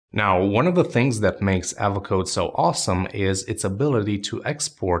Now, one of the things that makes Avocode so awesome is its ability to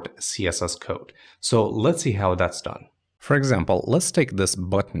export CSS code. So let's see how that's done. For example, let's take this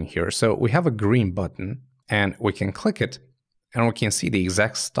button here. So we have a green button and we can click it and we can see the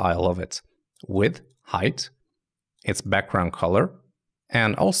exact style of it: width, height, its background color,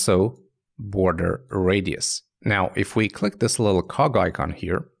 and also border radius. Now, if we click this little cog icon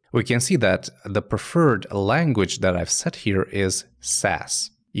here, we can see that the preferred language that I've set here is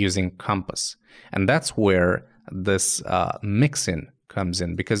Sass, using Compass. And that's where this mixin comes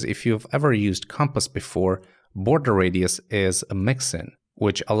in, because if you've ever used Compass before, border radius is a mixin,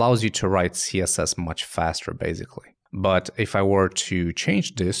 which allows you to write CSS much faster, basically. But if I were to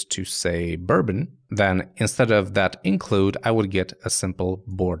change this to, say, bourbon, then instead of that include, I would get a simple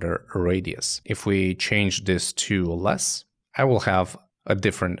border radius. If we change this to less, I will have a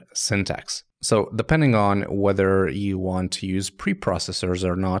different syntax. So depending on whether you want to use preprocessors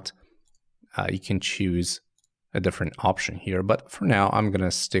or not, you can choose a different option here. But for now, I'm going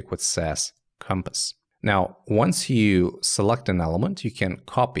to stick with Sass Compass. Now, once you select an element, you can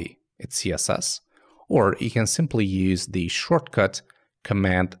copy its CSS, or you can simply use the shortcut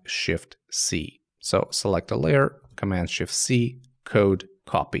Command-Shift-C. So select a layer, Command-Shift-C, code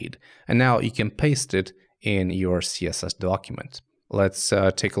copied. And now you can paste it in your CSS document. Let's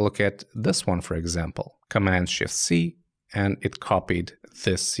take a look at this one, for example. Command-Shift-C, and it copied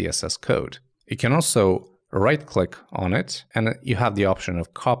this CSS code. You can also right-click on it, and you have the option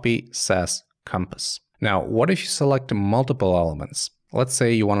of Copy Sass Compass. Now, what if you select multiple elements? Let's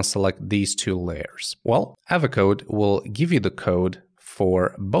say you want to select these two layers. Well, Avocode will give you the code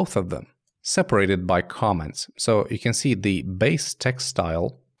for both of them, separated by comments. So you can see the base text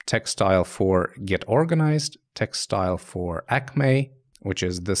style for get organized, text style for Acme, which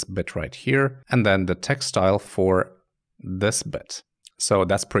is this bit right here, and then the text style for this bit. So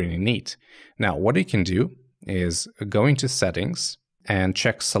that's pretty neat. Now, what you can do is go into settings and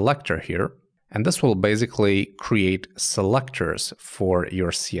check Selector here. And this will basically create selectors for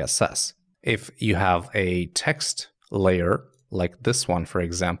your CSS. If you have a text layer like this one, for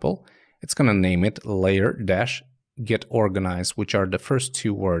example, it's going to name it layer-get-organized, which are the first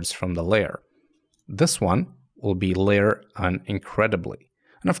two words from the layer. This one will be layer unincredibly.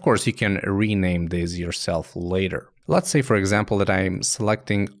 And of course, you can rename these yourself later. Let's say, for example, that I'm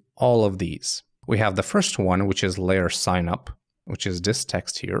selecting all of these. We have the first one, which is layer sign-up, which is this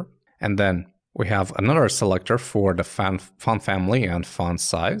text here. And then we have another selector for the font family and font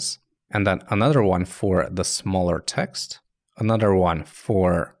size, and then another one for the smaller text, another one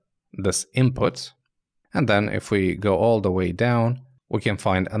for this input, and then if we go all the way down, we can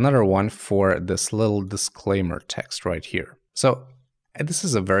find another one for this little disclaimer text right here. So this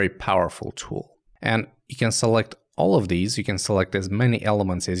is a very powerful tool, and you can select all of these. You can select as many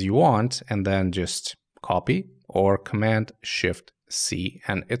elements as you want, and then just copy or Command-Shift-C,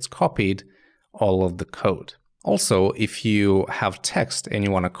 and it's copied all of the code. Also, if you have text and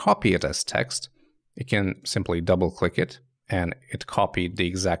you want to copy it as text, you can simply double click it and it copied the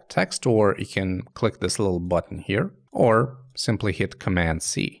exact text, or you can click this little button here, or simply hit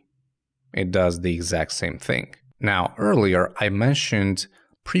Command-C. It does the exact same thing. Now, earlier I mentioned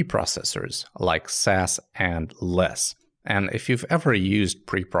preprocessors like Sass and less. And if you've ever used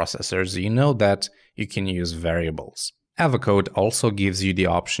preprocessors, you know that you can use variables. Avocode also gives you the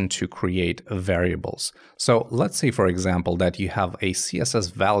option to create variables. So let's say, for example, that you have a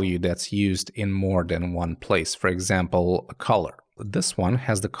CSS value that's used in more than one place. For example, a color. This one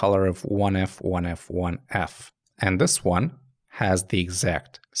has the color of 1F, 1F, 1F. And this one has the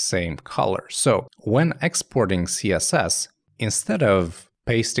exact same color. So when exporting CSS, instead of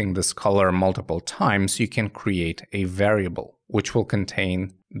pasting this color multiple times, you can create a variable which will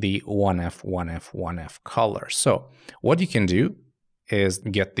contain the 1F, 1F, 1F color. So what you can do is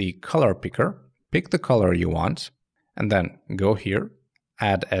get the color picker, pick the color you want, and then go here,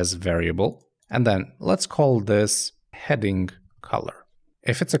 add as variable, and then let's call this heading color.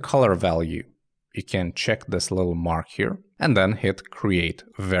 If it's a color value, you can check this little mark here and then hit create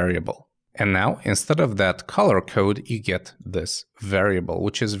variable. And now, instead of that color code, you get this variable,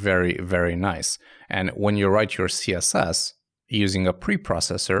 which is very, very nice. And when you write your CSS using a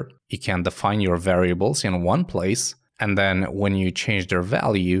preprocessor, you can define your variables in one place, and then when you change their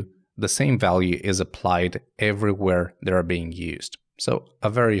value, the same value is applied everywhere they're being used. So a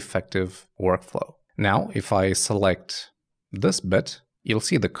very effective workflow. Now, if I select this bit, you'll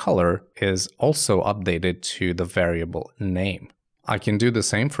see the color is also updated to the variable name. I can do the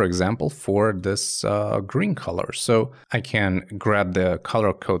same, for example, for this green color. So I can grab the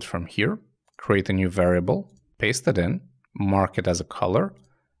color code from here, create a new variable, paste it in, mark it as a color,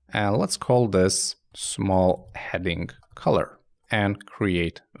 And let's call this small heading color and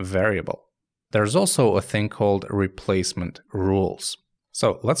create variable. There's also a thing called replacement rules.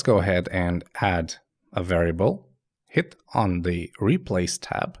 So let's go ahead and add a variable, hit on the replace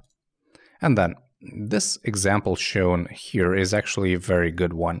tab, and then this example shown here is actually a very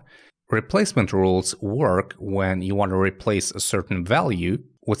good one. Replacement rules work when you want to replace a certain value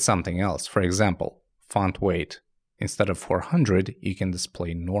with something else. For example, font weight. Instead of 400, you can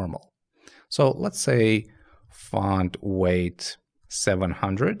display normal. So let's say font weight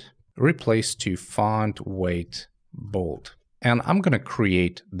 700, replace to font weight bold. And I'm going to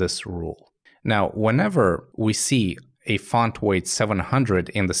create this rule. Now, whenever we see a font weight 700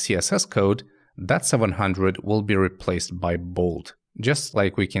 in the CSS code, that 700 will be replaced by bold, just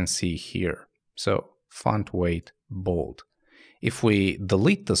like we can see here. So font weight bold. If we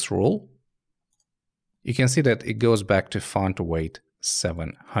delete this rule, you can see that it goes back to font weight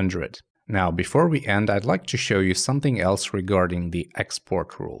 700. Now, before we end, I'd like to show you something else regarding the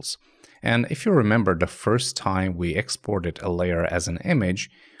export rules. And if you remember, the first time we exported a layer as an image,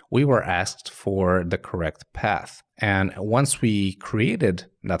 we were asked for the correct path. And once we created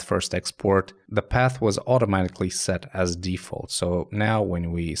that first export, the path was automatically set as default. So now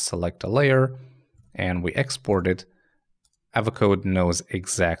when we select a layer and we export it, Avocode knows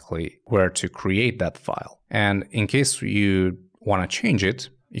exactly where to create that file. And in case you want to change it,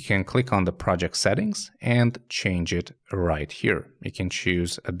 you can click on the project settings and change it right here. You can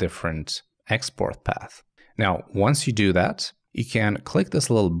choose a different export path. Now, once you do that, you can click this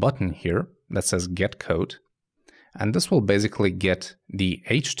little button here that says Get Code, and this will basically get the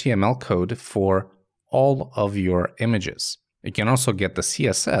HTML code for all of your images. You can also get the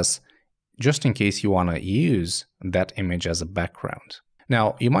CSS just in case you want to use that image as a background.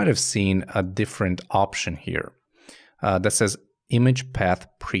 Now, you might have seen a different option here that says Image Path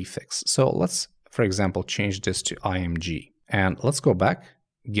Prefix. So let's, for example, change this to IMG. And let's go back,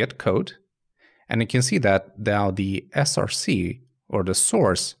 Get Code, and you can see that now the SRC, or the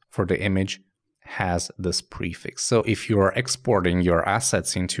source for the image, has this prefix. So if you are exporting your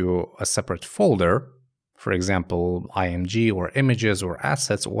assets into a separate folder, for example, IMG or images or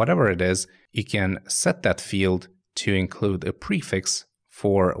assets, whatever it is, you can set that field to include a prefix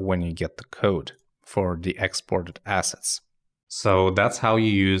for when you get the code for the exported assets. So that's how you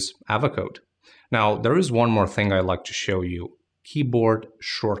use Avocode. Now, there is one more thing I'd like to show you, keyboard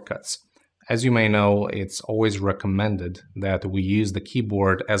shortcuts. As you may know, it's always recommended that we use the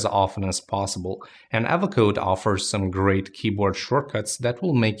keyboard as often as possible, and Avocode offers some great keyboard shortcuts that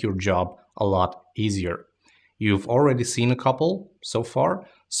will make your job a lot easier. You've already seen a couple so far,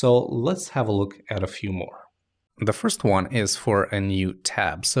 so let's have a look at a few more. The first one is for a new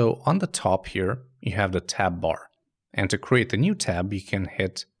tab. So on the top here, you have the tab bar. And to create a new tab, you can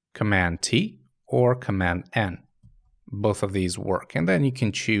hit Command-T or Command-N. Both of these work. And then you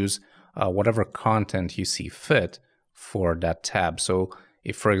can choose whatever content you see fit for that tab. So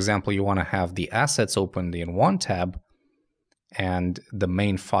if, for example, you want to have the assets opened in one tab and the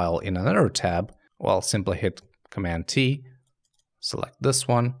main file in another tab, well, simply hit Command-T, select this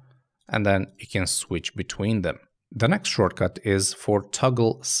one, and then you can switch between them. The next shortcut is for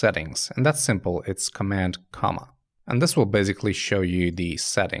toggle settings, and that's simple. It's Command, comma. And this will basically show you the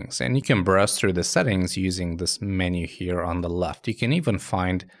settings, and you can browse through the settings using this menu here on the left. You can even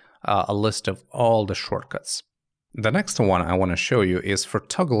find a list of all the shortcuts. The next one I want to show you is for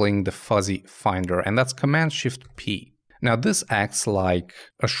toggling the fuzzy finder, and that's Command-Shift-P. Now this acts like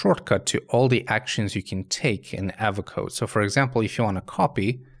a shortcut to all the actions you can take in Avocode. So for example, if you want to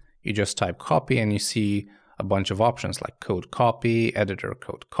copy, you just type copy and you see a bunch of options like code copy, editor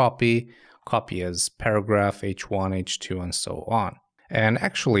code copy, copy as paragraph, H1, H2, and so on. And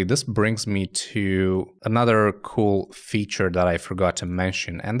actually, this brings me to another cool feature that I forgot to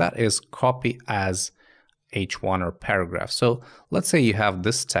mention, and that is copy as H1 or paragraph. So let's say you have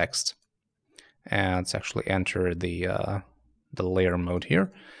this text, and let's actually enter the layer mode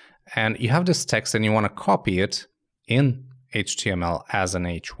here. And you have this text and you want to copy it in HTML as an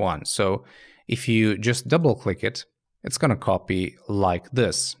H1. So if you just double click it, it's going to copy like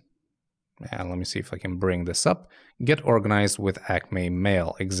this. And let me see if I can bring this up. Get organized with Acme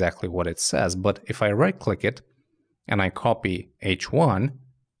Mail, exactly what it says. But if I right click it and I copy H1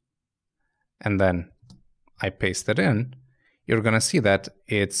 and then I paste it in, you're going to see that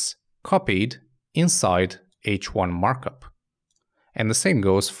it's copied inside H1 markup. And the same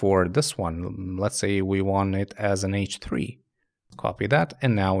goes for this one. Let's say we want it as an H3. Copy that,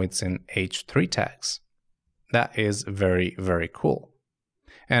 and now it's in H3 tags. That is very, very cool.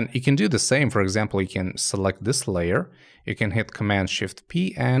 And you can do the same. For example, you can select this layer, you can hit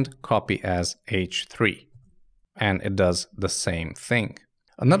Command-Shift-P and copy as H3. And it does the same thing.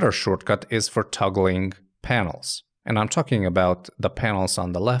 Another shortcut is for toggling panels. And I'm talking about the panels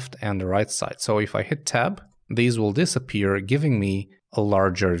on the left and the right side. So if I hit Tab, these will disappear, giving me a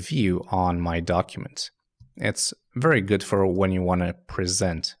larger view on my document. It's very good for when you want to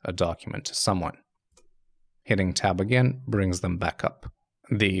present a document to someone. Hitting Tab again brings them back up.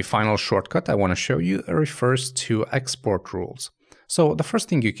 The final shortcut I want to show you refers to export rules. So the first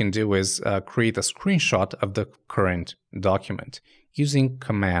thing you can do is create a screenshot of the current document using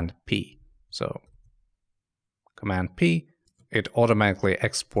Command-P. So Command-P, it automatically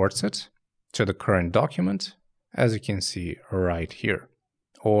exports it to the current document, as you can see right here.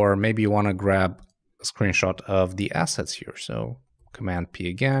 Or maybe you want to grab a screenshot of the assets here. So Command-P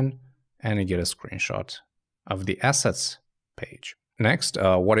again, and you get a screenshot of the assets page. Next,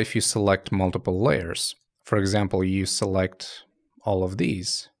 what if you select multiple layers? For example, you select all of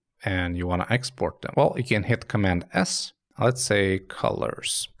these and you want to export them. Well, you can hit Command-S, let's say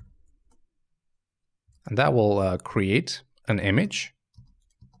colors. And that will create an image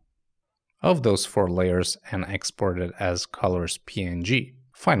of those 4 layers and export it as colors PNG.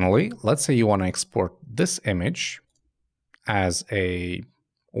 Finally, let's say you want to export this image as a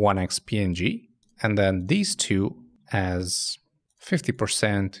 1x PNG and then these two as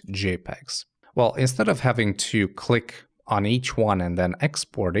 50% JPEGs. Well, instead of having to click on each one and then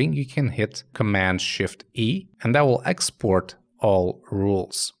exporting, you can hit Command-Shift-E and that will export all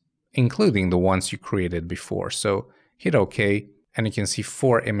rules, including the ones you created before. So hit OK and you can see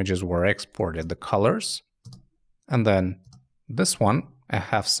 4 images were exported, the colors, and then this one, a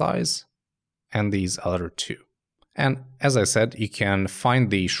half size, and these other 2. And as I said, you can find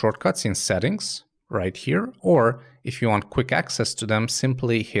the shortcuts in settings right here, or if you want quick access to them,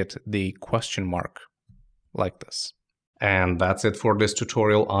 simply hit the question mark like this. And that's it for this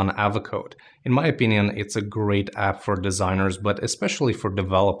tutorial on Avocode. In my opinion, it's a great app for designers, but especially for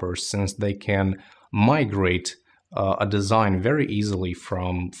developers, since they can migrate a design very easily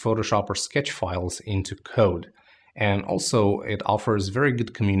from Photoshop or Sketch files into code. And also it offers very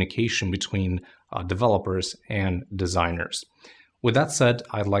good communication between developers and designers. With that said,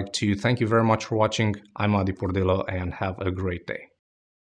 I'd like to thank you very much for watching. I'm Adi Pordillo and have a great day.